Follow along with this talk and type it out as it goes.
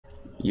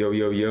Yo,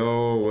 yo,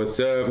 yo, what's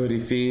up, Hoodie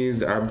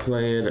Fiends? I'm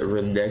playing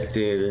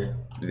Renekton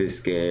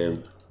this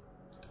game.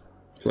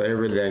 Playing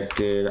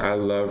Renekton. I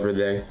love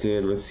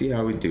Renekton. Let's see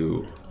how we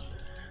do.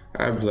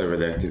 I haven't played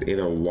Renekton in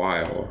a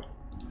while,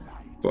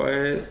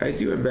 but I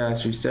do have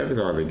Mastery 7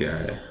 on the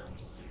guy.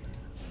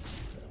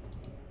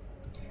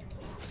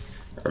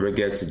 I'm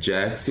against the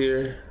Jacks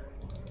here.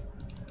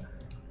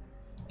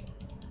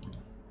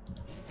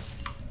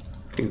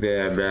 I think they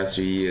have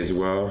Master E as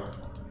well.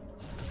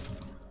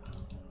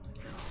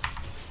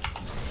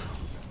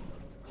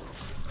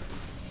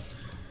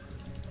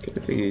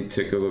 I think he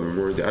took a little bit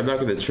more. I'm not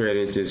going to trade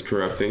into his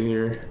corrupting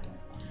here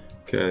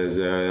because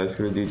that's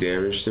going to do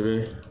damage to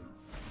me.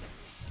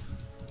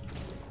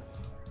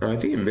 Oh, I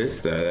think he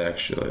missed that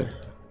actually.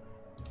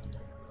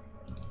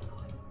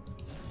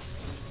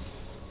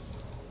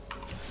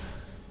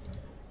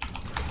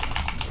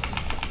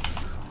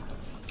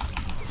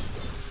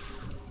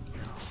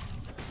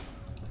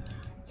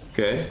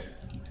 Okay,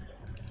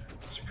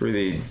 it's a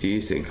pretty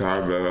decent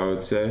combo, I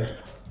would say,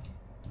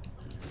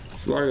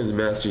 as long as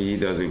Master Yi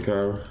doesn't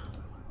come.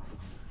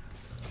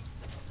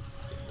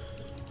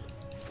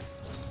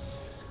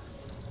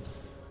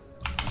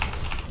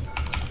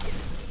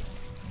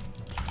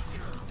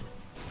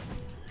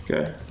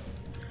 Okay,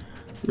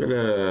 I'm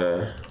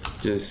gonna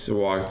just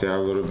walk down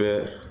a little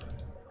bit.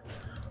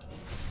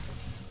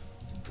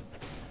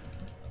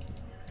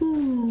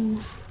 Ooh.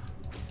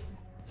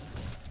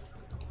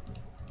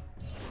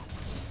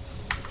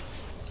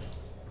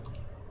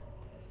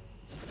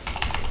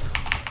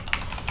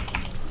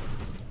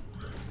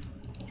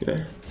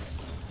 Okay.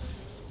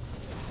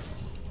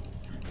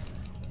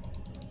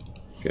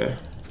 Okay.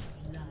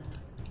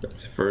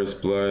 That's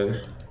first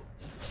blood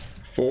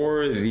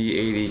for the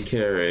 80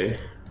 carry.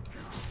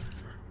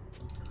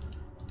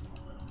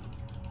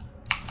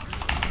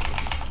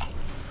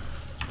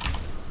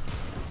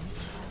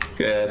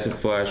 Okay, that's a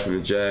flash from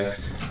the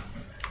Jacks.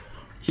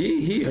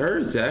 He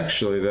hurts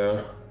actually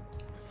though.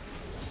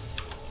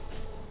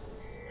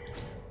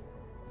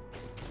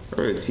 I'm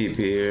gonna TP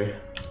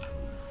here.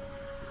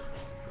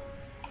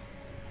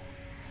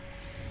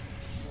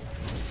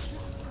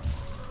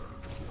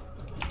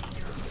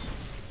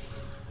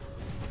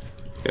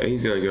 Okay,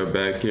 he's gonna go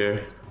back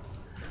here.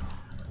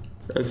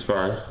 That's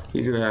fine.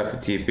 He's gonna have to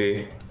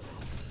TP.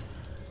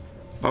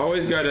 I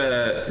always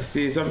gotta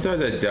see, sometimes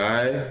I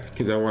die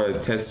because I want to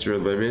test their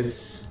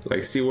limits,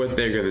 like see what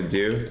they're gonna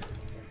do.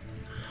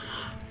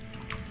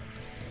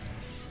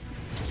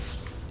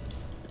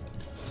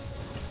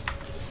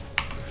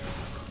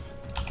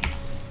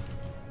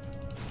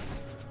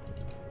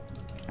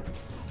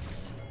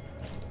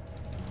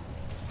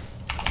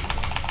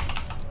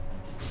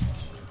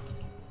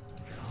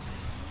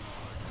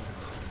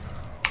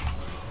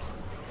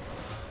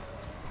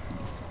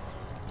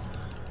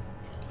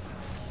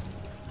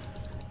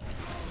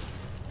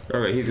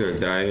 Okay, he's gonna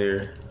die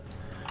here.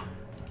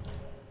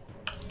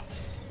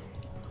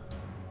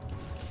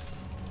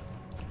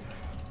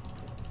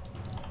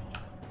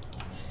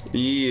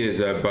 He is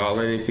a bot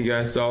lane if you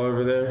guys saw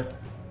over there.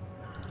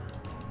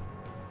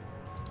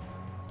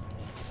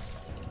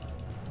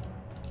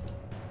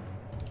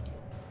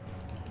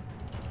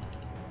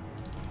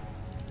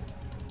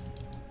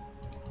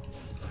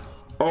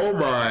 Oh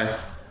my.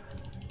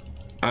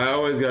 I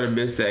always gotta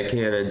miss that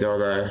cannon,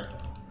 don't I?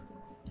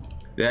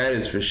 That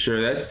is for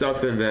sure. That's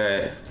something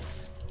that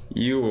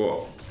you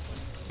will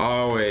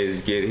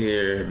always get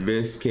here.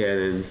 Missed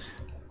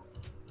cannons.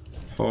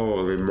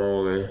 Holy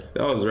moly.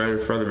 That was right in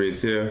front of me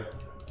too.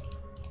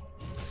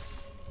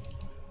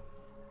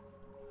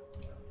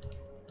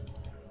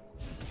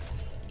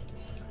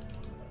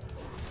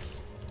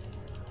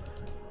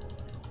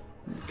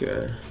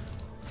 Okay.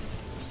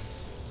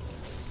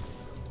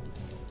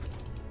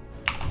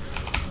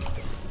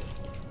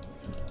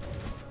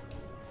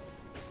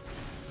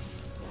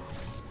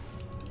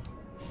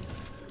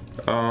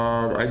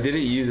 I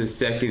didn't use a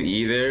second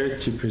E there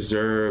to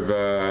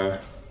preserve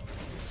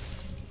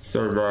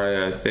some of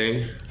my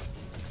thing.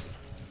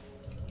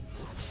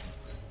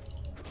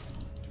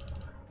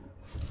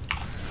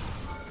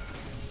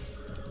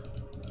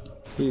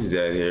 He's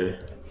dead here.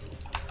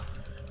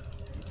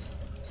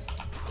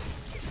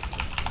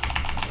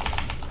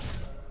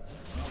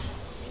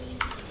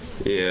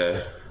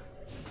 Yeah.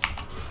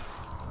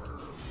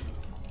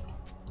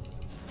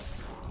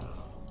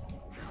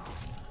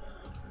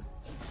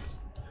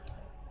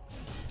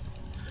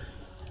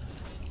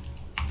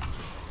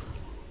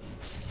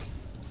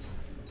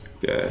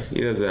 Yeah, he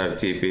doesn't have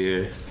TP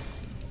here.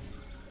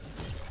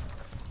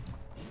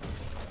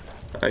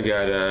 I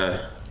got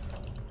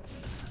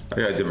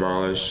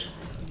Demolish.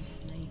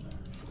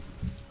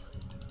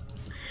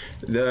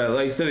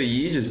 So the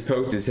Yi just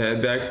poked his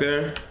head back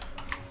there,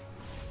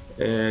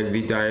 and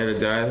the Diana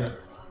died.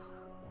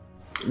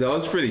 That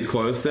was pretty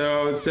close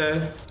though, I would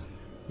say.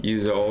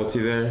 Use the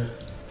ulti there.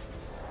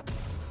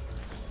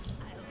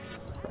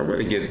 I'm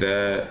gonna get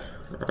that.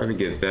 I'm gonna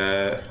get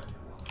that.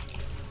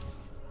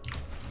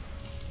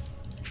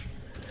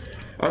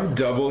 I'm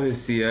double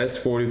his CS,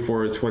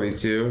 44 to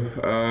 22.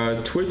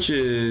 Twitch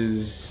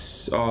is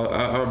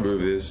I'll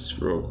move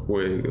this real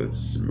quick.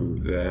 Let's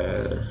move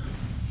that.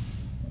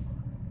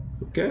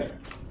 Okay,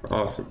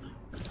 awesome.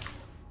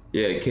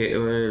 Yeah,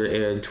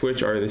 Caitlyn and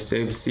Twitch are the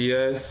same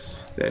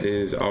CS. That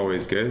is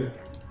always good.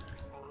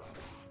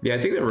 Yeah,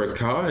 I think the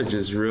Rakaj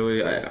is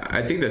really...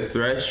 I think the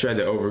Thresh tried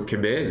to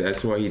overcommit.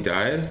 That's why he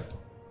died.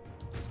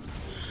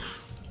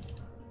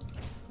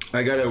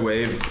 I got a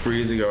wave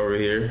freezing over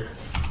here.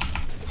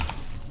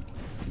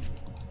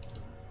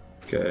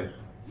 Okay.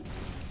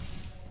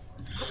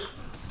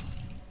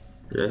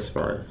 That's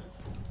fine.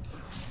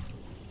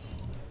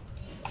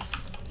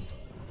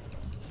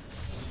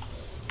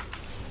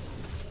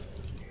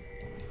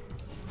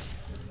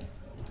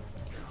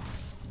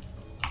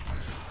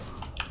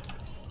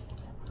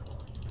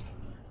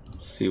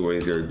 See what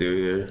he's gonna do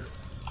here.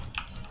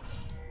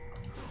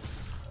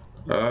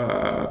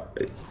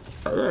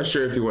 I'm not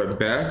sure if he went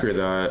back or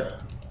not.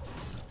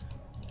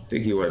 I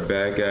think he went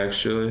back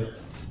actually.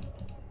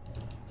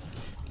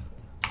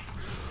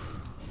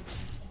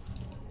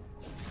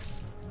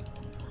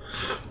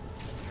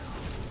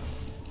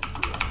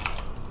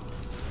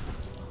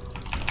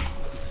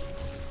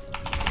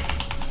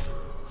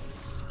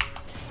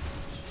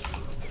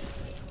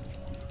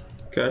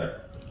 Okay.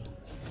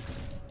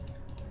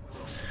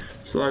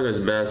 As long as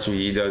Master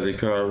Yi doesn't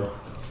come.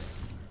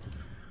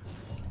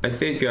 I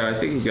think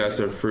he got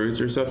some fruits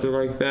or something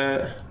like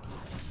that.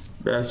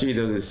 Master Yi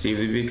doesn't seem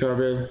to be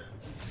coming.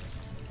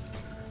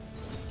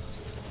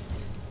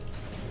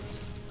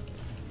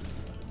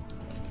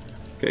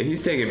 Okay,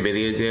 he's taking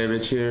minion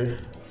damage here.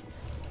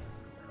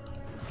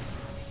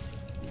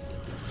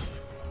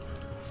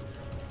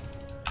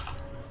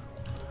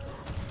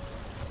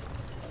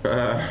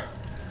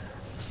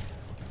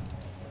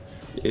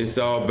 It's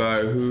all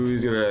about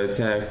who's gonna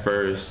attack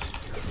first.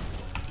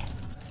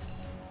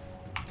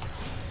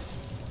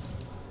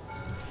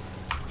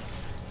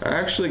 I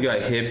actually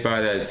got hit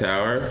by that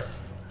tower.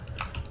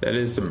 That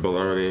is some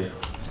baloney.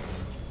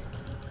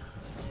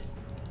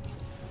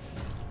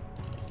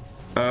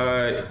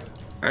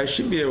 I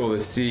should be able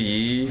to see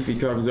Yi if he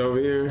comes over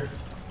here.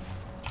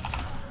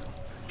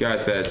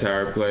 Got that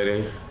tower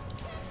plating.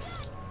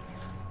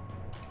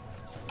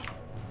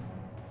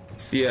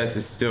 CS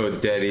is still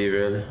dead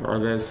even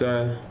on that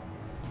side.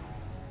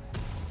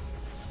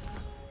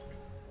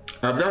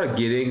 I'm not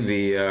getting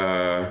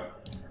the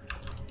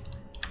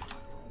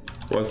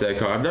what's that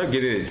called? I'm not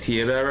getting the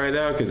TMF right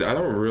now because I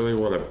don't really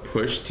want to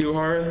push too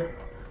hard.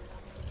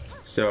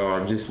 So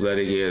I'm just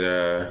letting it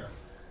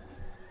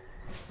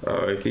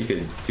oh, if he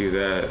can do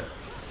that.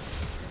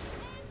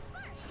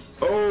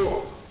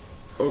 Oh,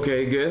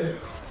 okay, good.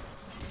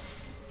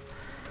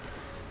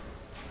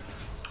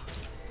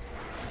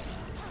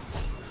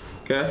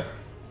 Okay.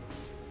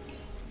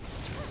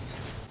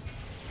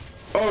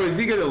 Oh, is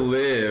he gonna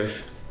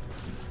live?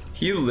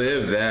 He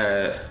lived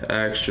that,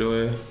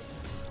 actually.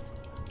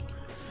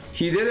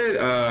 He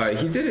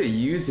didn't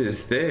use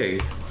his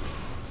thing.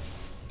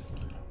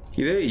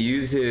 He didn't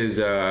use his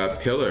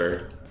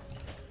pillar.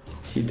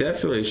 He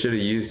definitely should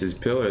have used his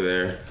pillar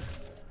there.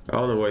 I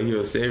don't know what he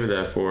was saving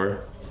that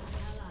for.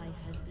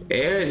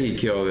 And he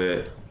killed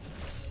it.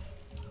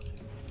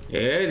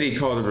 And he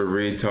called him a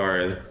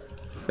retard.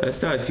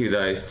 That's not too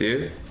nice,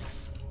 dude.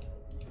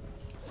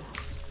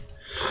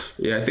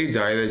 Yeah, I think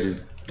Diana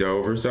just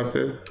dove or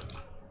something.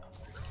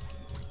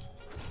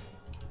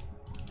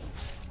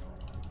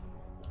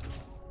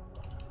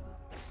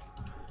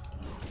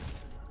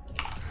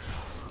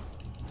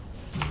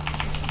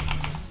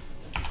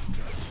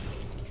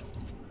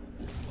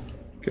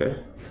 Okay.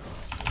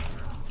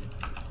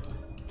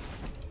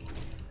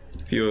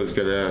 Feels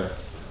gonna...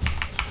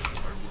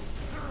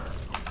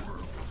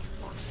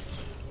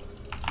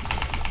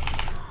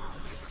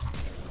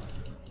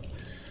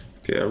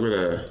 Okay,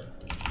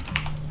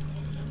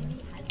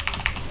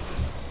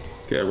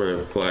 I'm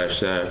gonna flash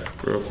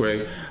that real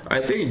quick. I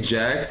think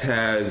Jax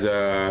has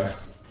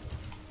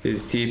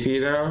his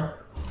TP now.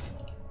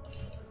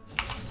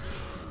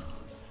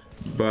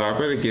 But I'm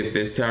gonna get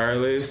this tower at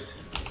least.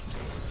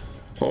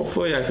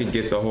 Hopefully I can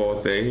get the whole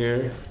thing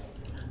here.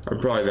 I'm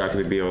probably not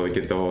gonna be able to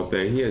get the whole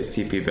thing. He has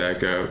TP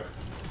back up.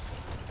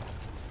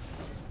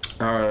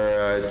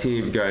 Our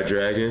team got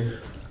dragon.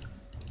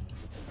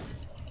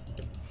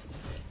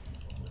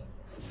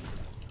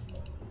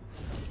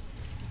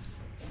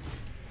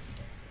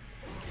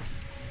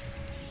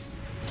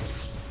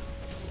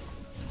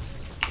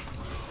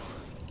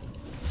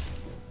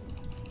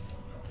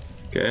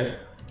 Okay.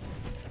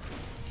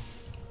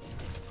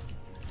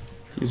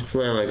 He's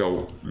playing like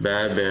a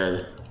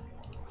madman.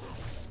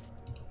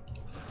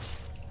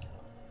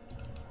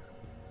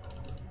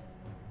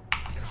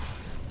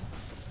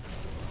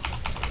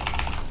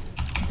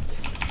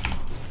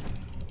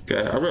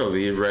 Okay, I'm gonna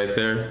leave right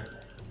there.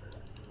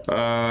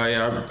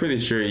 Yeah, I'm pretty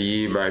sure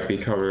Yi might be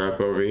coming up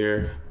over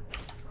here.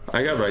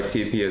 I got my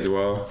TP as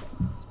well.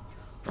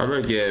 I'm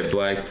gonna get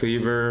Black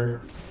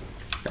Cleaver.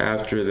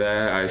 After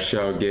that, I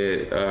shall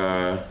get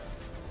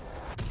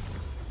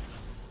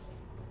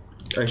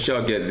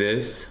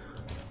this.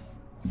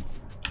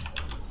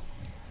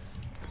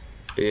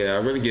 Yeah,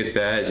 I'm gonna get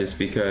that just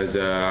because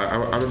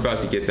I'm about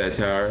to get that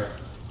tower.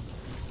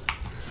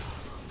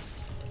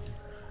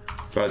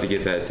 About to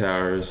get that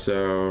tower,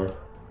 so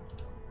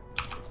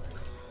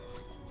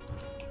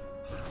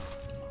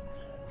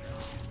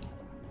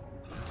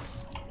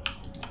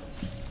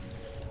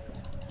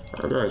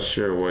I'm not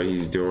sure what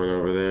he's doing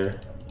over there.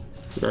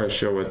 Not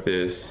sure what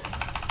this.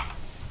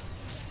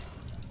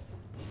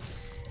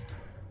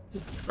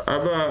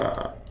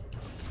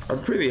 I'm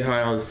pretty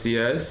high on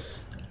CS.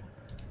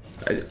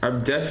 I'm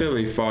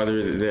definitely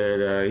farther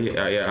than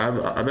yeah.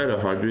 I'm at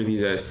 100.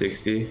 He's at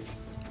 60.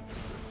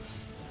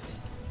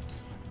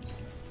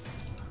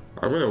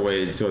 I'm gonna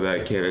wait until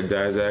that cannon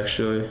dies.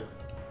 Actually,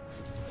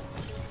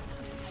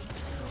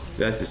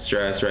 that's the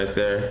stress right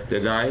there.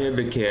 Deny him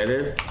the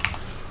cannon.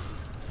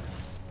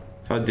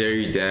 How dare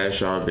you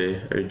dash on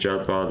me or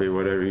jump on me,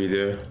 whatever you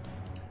do.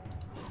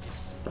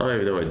 I don't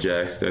even know what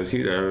Jax does.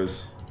 He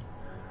knows.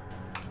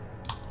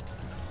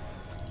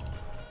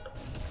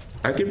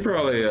 I can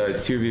probably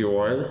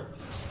 2v1.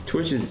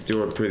 Twitch is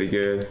doing pretty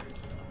good.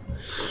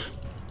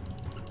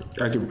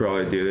 I can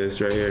probably do this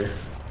right here.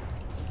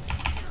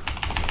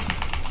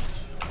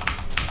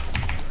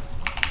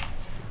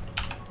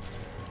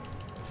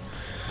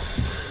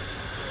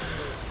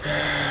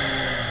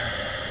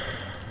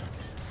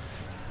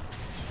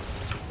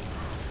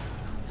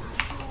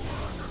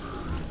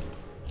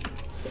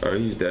 Oh,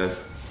 he's dead.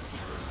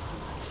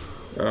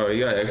 Oh, he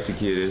got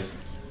executed.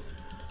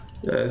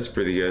 Yeah, that's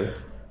pretty good.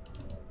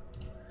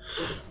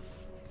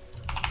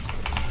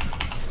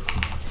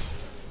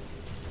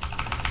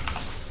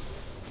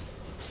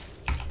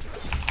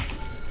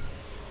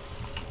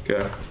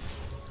 Okay.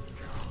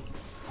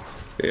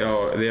 They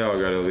all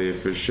gotta leave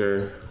for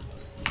sure.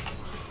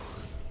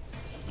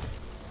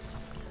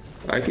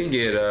 I can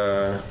get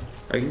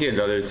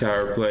another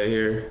tower play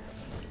here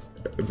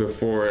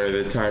before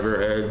the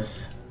timer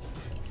ends.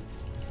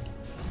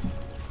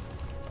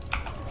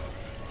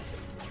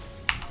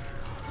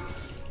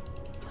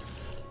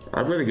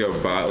 I'm gonna go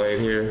bot lane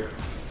here.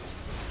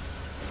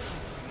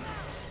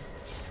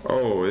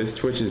 Oh, this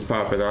Twitch is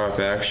popping off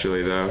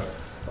actually though.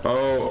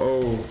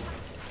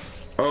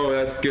 Oh,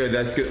 that's good,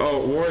 that's good.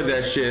 Oh, ward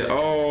that shit.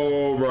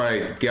 Oh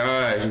my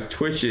gosh, this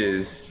Twitch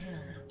is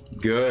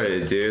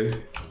good,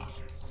 dude.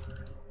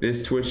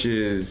 This Twitch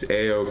is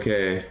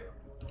A-okay.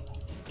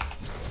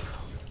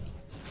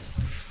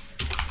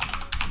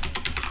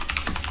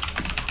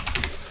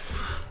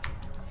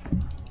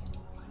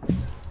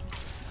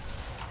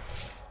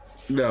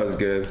 That was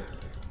good.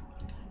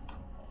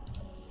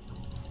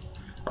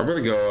 I'm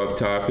gonna go up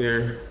top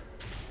here.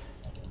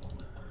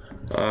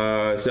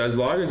 So as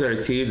long as our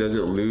team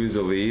doesn't lose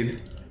a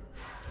lead,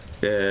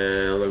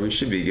 then we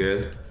should be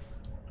good.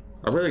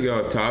 I'm gonna go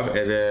up top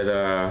and then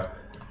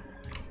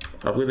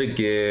I'm gonna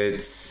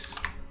get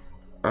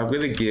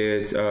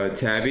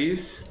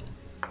tabbies.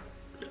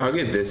 I'll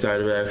get this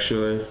item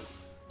actually.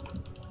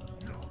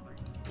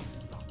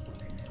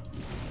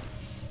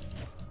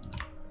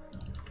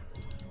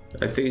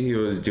 I think he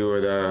was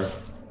doing the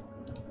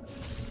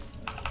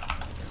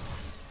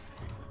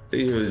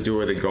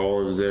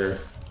golems there.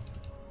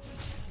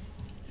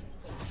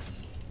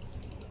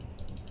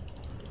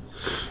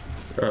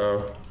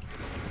 Uh-oh.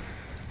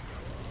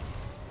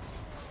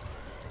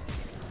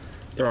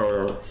 Oh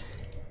no.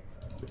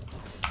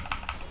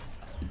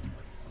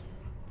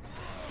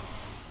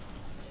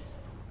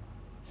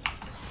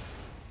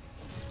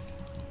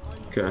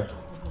 Okay.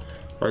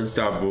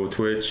 Unstoppable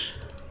Twitch.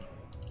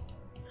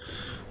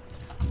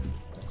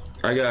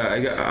 I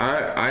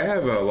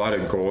have a lot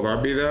of gold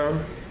on me though.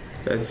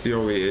 That's the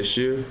only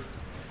issue.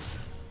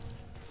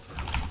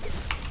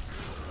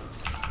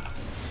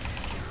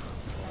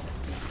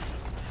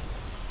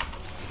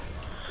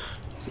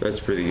 That's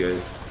pretty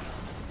good.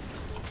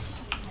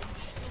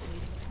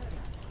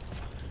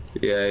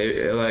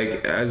 Yeah,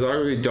 like as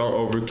long as we don't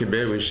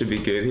overcommit, we should be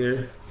good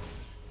here.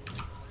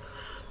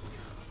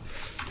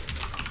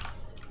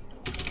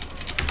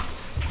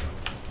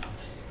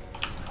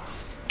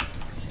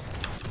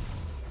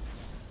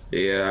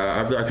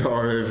 Yeah, I'm not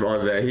going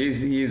on that.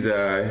 He's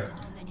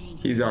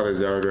on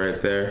his own right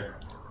there.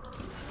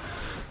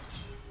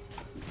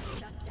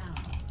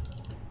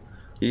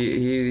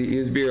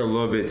 He's being a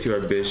little bit too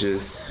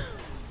ambitious.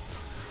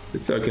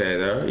 It's okay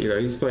though, you know,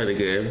 he's playing a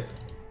game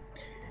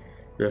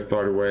in a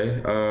fun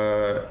way.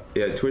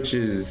 Yeah, Twitch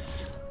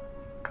is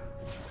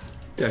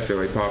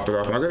definitely popping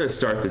off. I'm gonna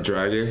start the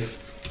dragon.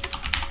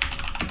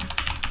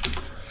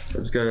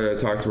 I'm just gonna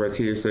talk to my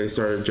team so they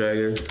start a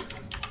dragon.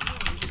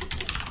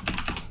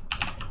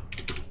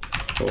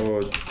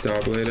 Oh,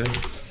 top later.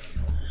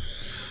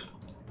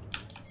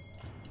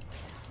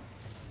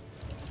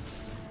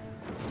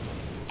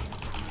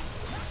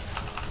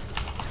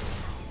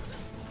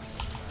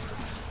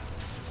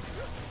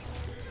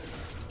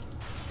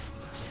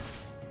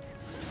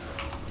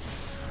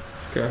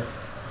 Okay.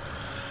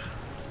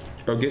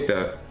 Oh, get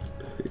that.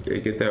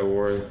 Get that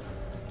ward.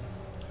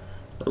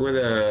 I'm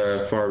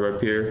gonna farm up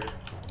here.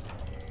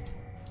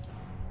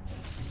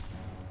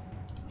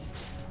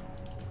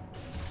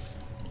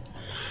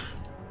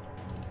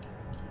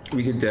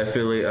 We can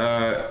definitely,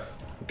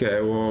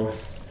 okay, well,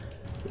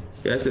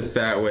 that's a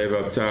fat wave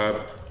up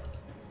top.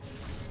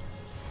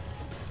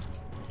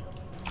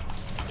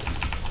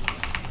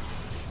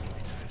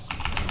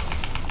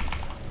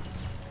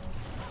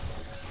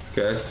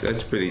 Okay,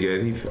 that's pretty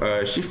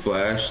good. She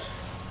flashed.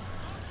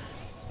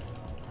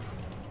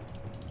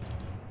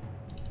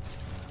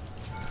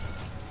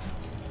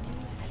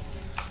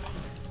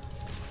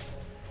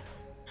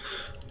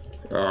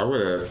 I'm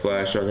gonna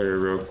flash on her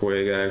real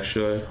quick,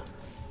 actually.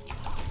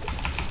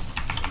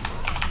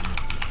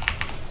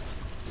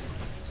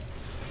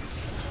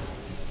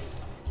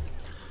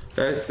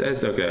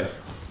 That's okay.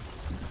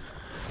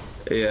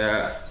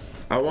 Yeah,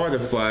 I wanted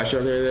to flash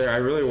on her there. I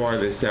really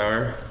wanted this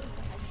tower.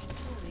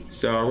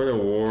 So I'm gonna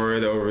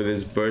ward over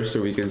this bush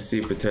so we can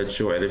see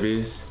potential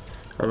enemies.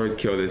 I'm gonna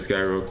kill this guy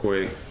real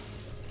quick.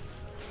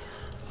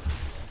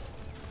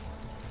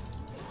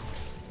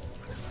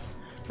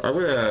 I'm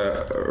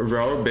gonna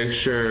roam, make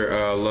sure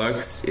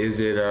Lux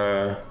isn't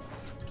I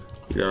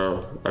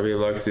mean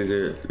Lux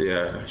isn't,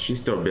 yeah,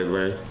 she's still mid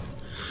lane.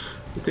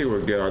 I think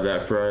we're good on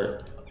that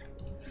front.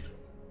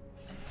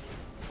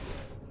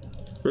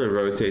 I'm gonna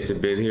rotate to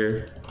mid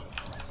here.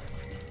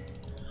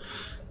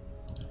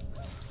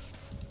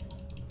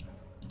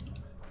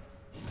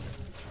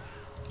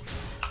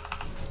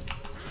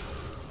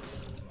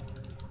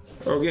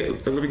 Okay,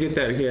 let me get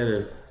that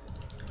cannon.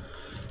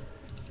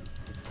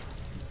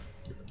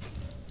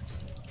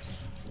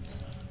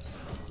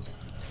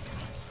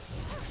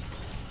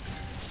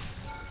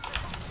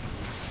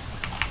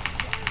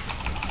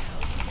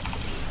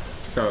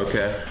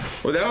 Okay.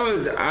 Well, that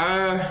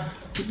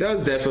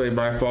was definitely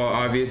my fault,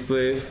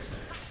 obviously,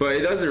 but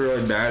it doesn't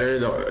really matter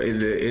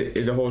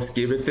in the whole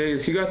scheme of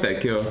things. Who got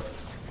that kill?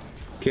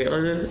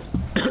 Caitlyn?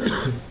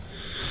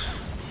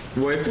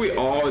 Well, if we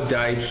all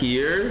die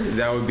here,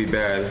 that would be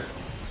bad.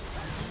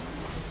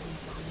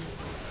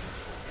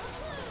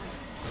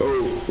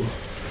 Oh.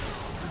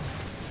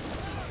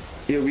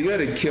 Yeah, we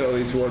gotta kill at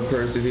least one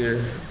person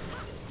here.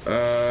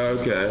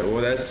 Okay.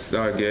 Well, that's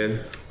not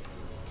good.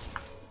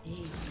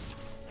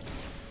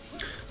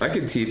 I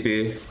can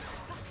TP.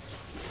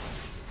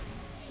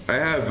 I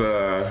have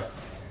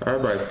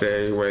my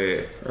thing.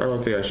 Wait, I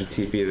don't think I should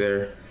TP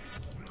there.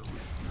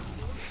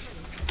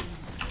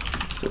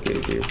 It's okay,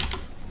 dude.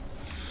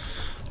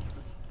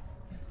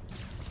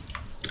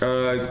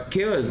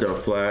 Kayla has no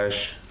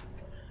flash.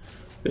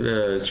 I'm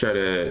gonna try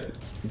to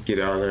get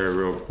on there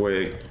real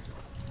quick.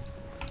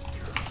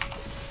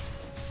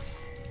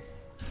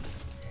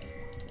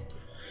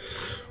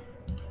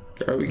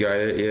 Oh, we got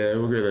it. Yeah,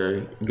 we're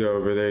gonna go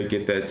over there and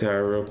get that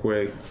tower real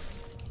quick.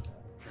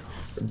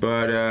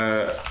 But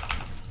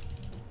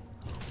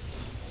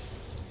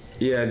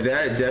yeah,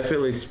 that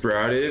definitely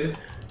sprouted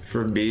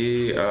for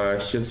me.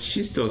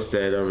 She's still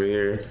staying over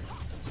here.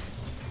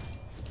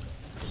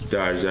 Let's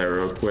dodge that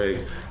real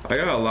quick. I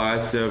got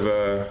lots of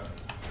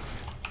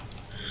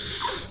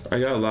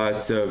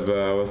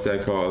what's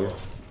that called?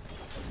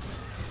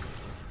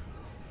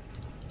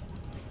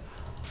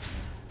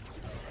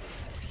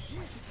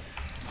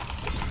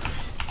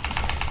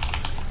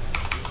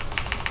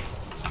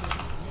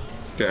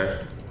 Okay.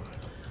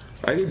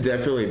 I can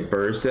definitely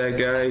burst that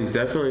guy. He's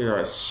definitely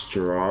not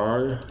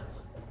strong.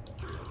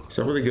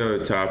 So I'm gonna go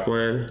to top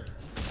lane.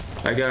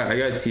 I got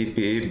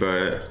TP,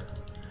 but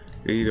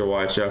we need to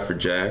watch out for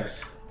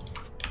Jax.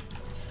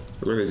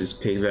 I'm gonna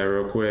just ping that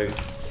real quick.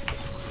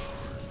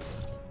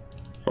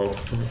 Oh.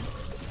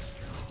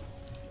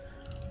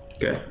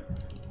 Okay.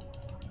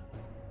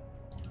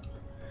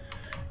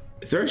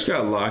 Thresh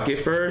got Locket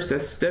first.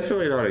 That's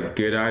definitely not a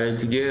good item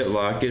to get.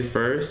 Locket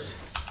first.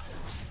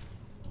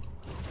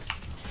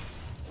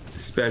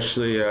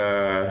 Especially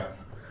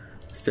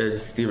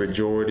since the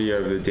majority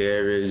of the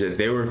damage that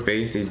they were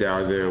facing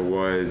down there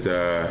was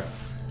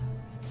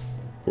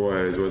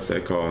what's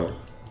that called?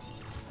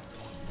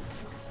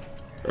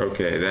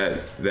 Okay,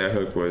 that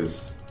hook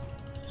was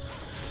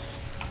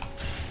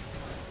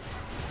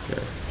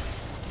okay.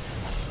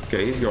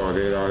 Okay, he's going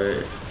in on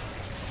it.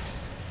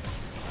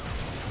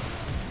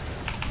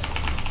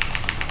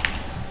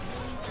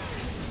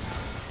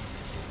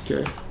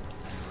 Okay.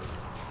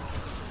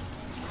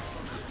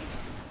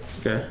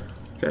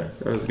 Okay,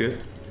 that was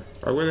good.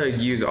 I'm gonna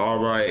use all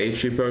my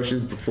HP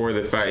potions before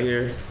the fight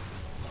here.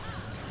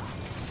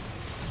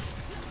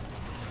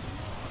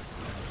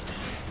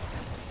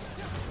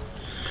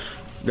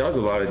 That was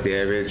a lot of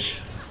damage.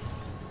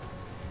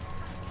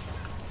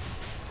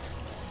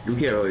 We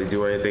can't really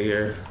do anything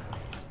here.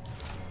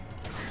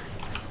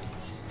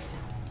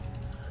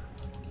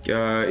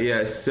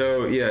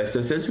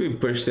 So since we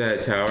pushed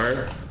that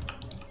tower,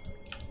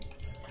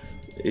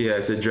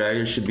 yeah, so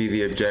dragon should be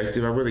the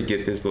objective. I'm gonna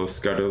get this little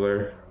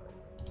scuttler.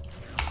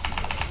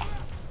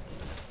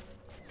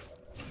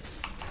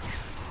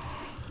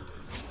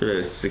 I'm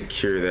gonna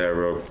secure that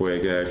real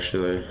quick,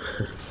 actually.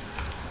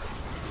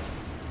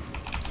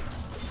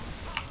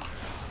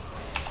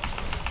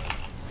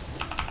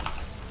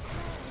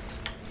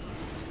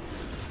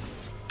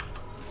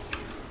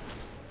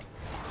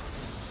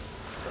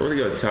 I'm gonna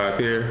go top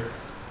here.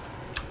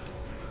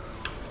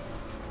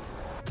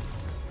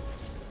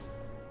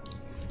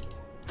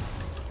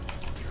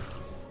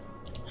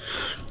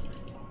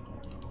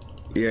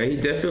 Yeah, he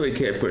definitely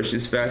can't push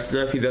this fast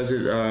enough. He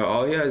doesn't,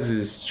 all he has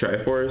is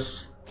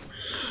Triforce.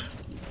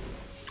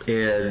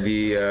 And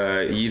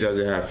the E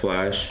doesn't have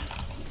flash.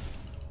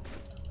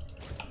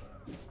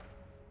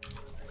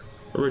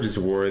 I'm gonna just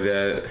ward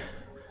that.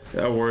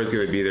 That ward's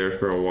gonna be there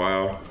for a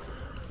while.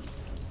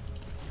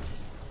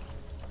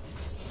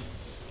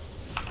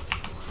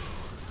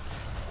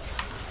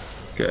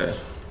 Okay.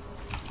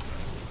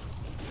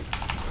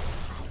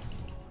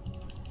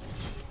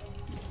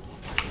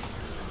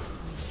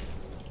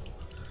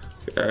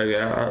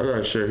 Yeah, I'm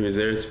not sure who's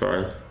there. It's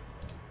fine.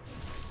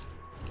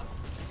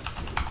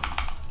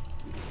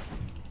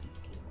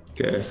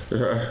 Okay.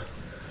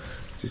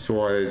 Just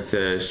wanted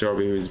to show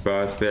me who's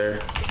boss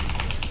there.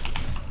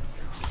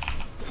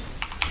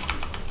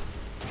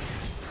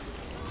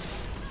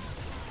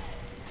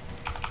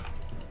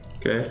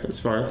 Okay, that's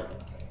fine.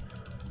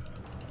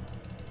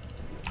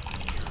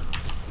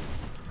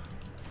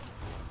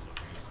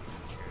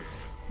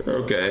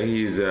 Okay,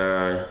 he's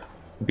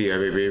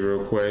BM me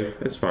real quick.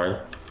 That's fine.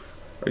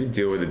 I can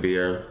deal with the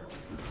BM.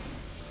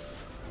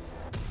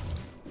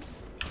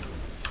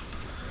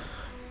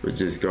 We'll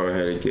just go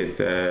ahead and get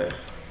that.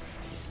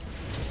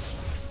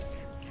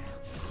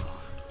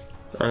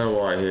 I don't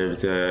want him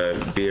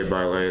to be in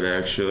my lane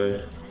actually.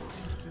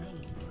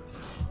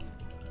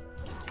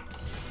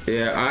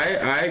 Yeah,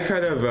 I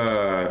kind of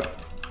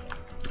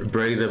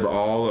bring them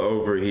all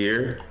over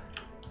here.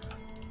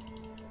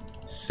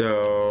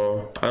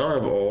 So I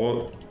don't have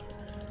ult,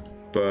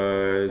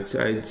 but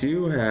I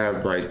do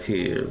have my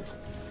team.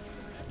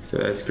 So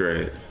that's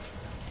great.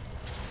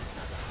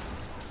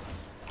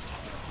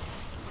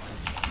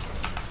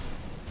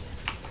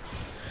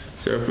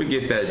 So if we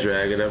get that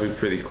dragon, that'll be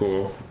pretty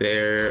cool.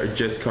 They're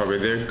just coming.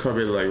 They're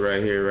coming like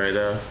right here, right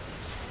now.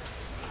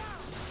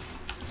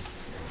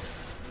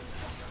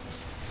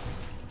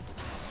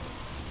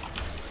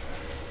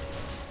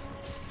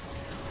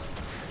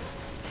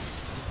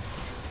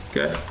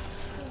 Okay.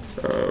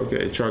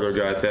 Okay, Trundle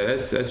got that.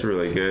 That's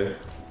really good.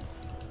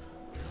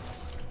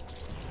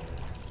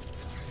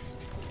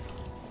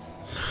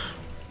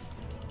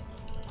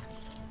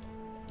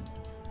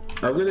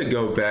 I'm gonna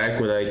go back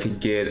when I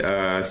could get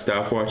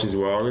stopwatch as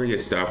well. I'm gonna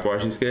get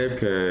stopwatch this game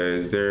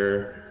because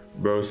they're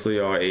mostly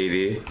all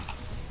 80.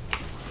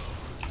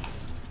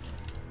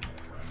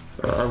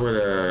 I'm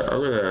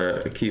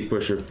gonna keep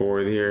pushing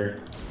forward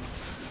here.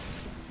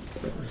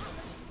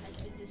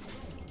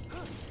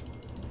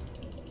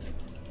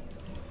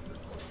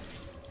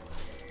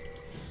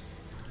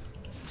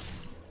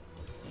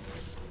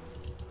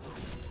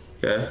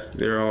 Okay,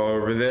 they're all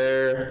over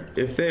there.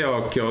 If they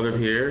all killed him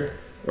here,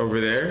 over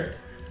there,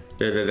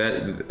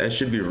 then that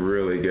should be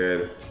really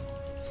good.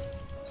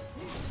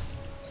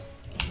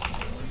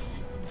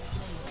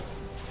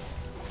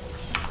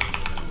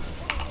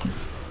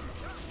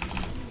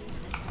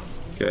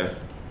 Okay.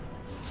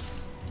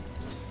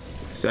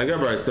 So I got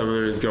my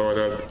summoners going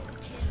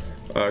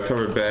up,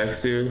 coming back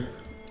soon.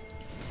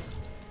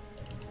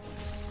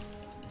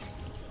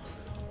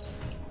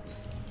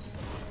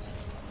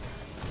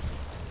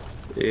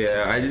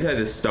 Yeah, I just had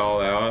to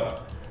stall out.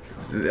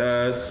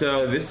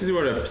 So this is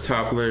what a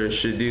top laner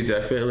should do.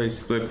 Definitely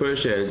split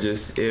push and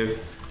just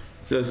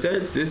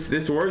since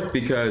this worked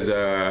because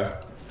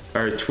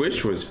our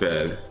Twitch was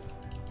fed,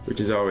 which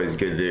is always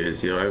good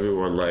news. You know,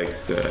 everyone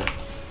likes the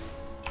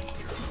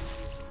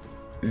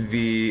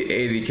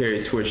AD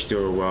carry Twitch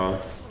doing well.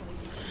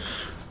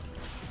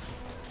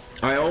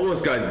 I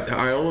almost got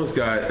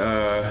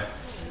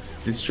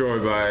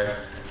destroyed by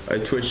a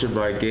Twitch in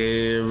my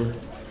game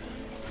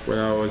when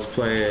I was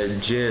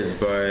playing Jin,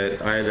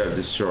 but I ended up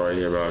destroying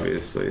him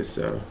obviously.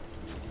 So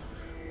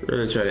I'm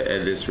gonna try to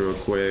end this real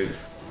quick.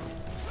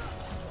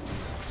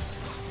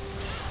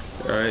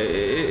 Alright,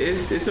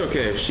 it's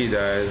okay if she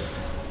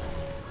dies.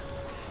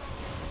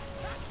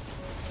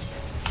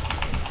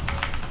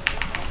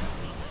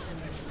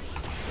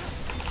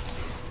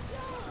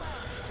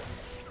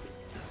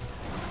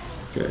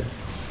 Okay.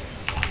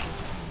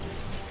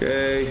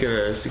 Okay,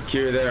 gonna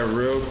secure that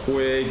real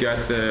quick. Got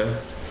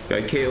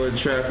Caitlyn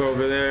trap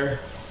over there.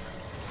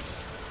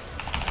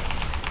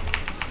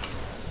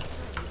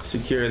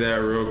 Secure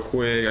that real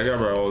quick. I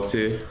got my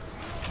ulti.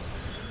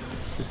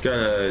 Just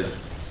gotta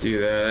do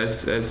that.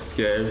 That's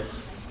game.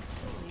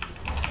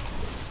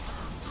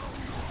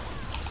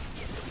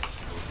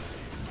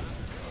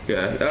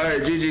 Okay.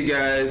 Alright, GG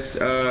guys.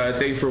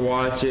 Thank you for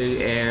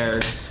watching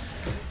and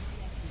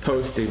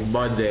posting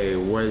Monday,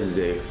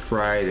 Wednesday,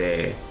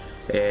 Friday.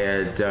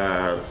 And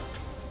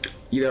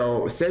you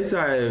know, since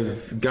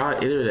I've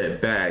got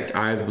internet back,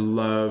 I've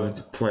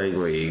loved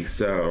playing League.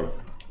 So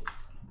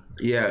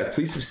yeah,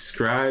 please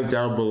subscribe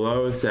down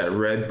below. It's that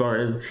red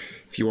button.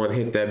 If you want to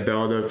hit that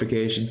bell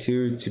notification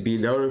too to be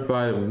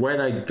notified when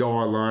I go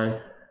online,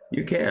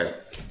 you can.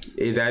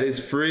 That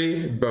is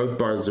free. Both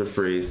buttons are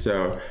free.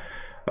 So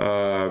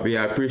but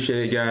yeah, I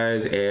appreciate it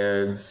guys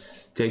and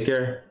take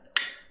care.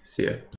 See ya.